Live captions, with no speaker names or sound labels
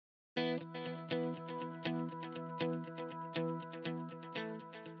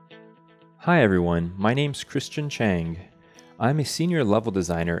Hi everyone, my name's Christian Chang. I'm a senior level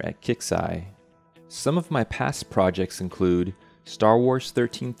designer at Kismet. Some of my past projects include Star Wars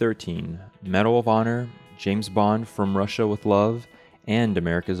 1313, Medal of Honor, James Bond From Russia with Love, and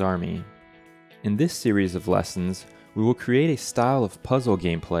America's Army. In this series of lessons, we will create a style of puzzle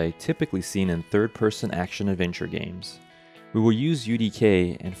gameplay typically seen in third-person action-adventure games. We will use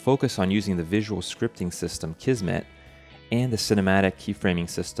UDK and focus on using the visual scripting system Kismet and the cinematic keyframing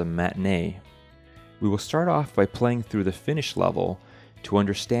system Matinee. We will start off by playing through the finished level to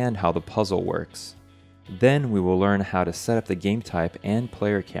understand how the puzzle works. Then we will learn how to set up the game type and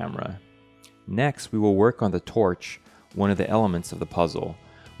player camera. Next, we will work on the torch, one of the elements of the puzzle.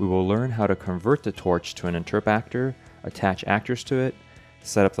 We will learn how to convert the torch to an interp-actor, attach actors to it,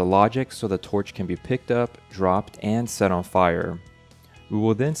 set up the logic so the torch can be picked up, dropped, and set on fire. We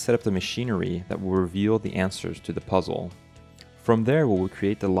will then set up the machinery that will reveal the answers to the puzzle. From there, we will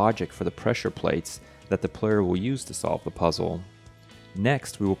create the logic for the pressure plates that the player will use to solve the puzzle.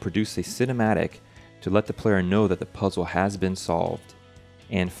 Next, we will produce a cinematic to let the player know that the puzzle has been solved.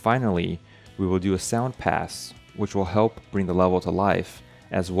 And finally, we will do a sound pass, which will help bring the level to life,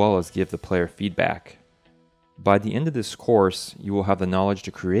 as well as give the player feedback. By the end of this course, you will have the knowledge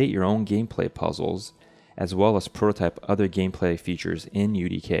to create your own gameplay puzzles, as well as prototype other gameplay features in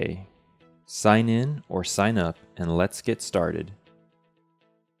UDK. Sign in or sign up and let's get started.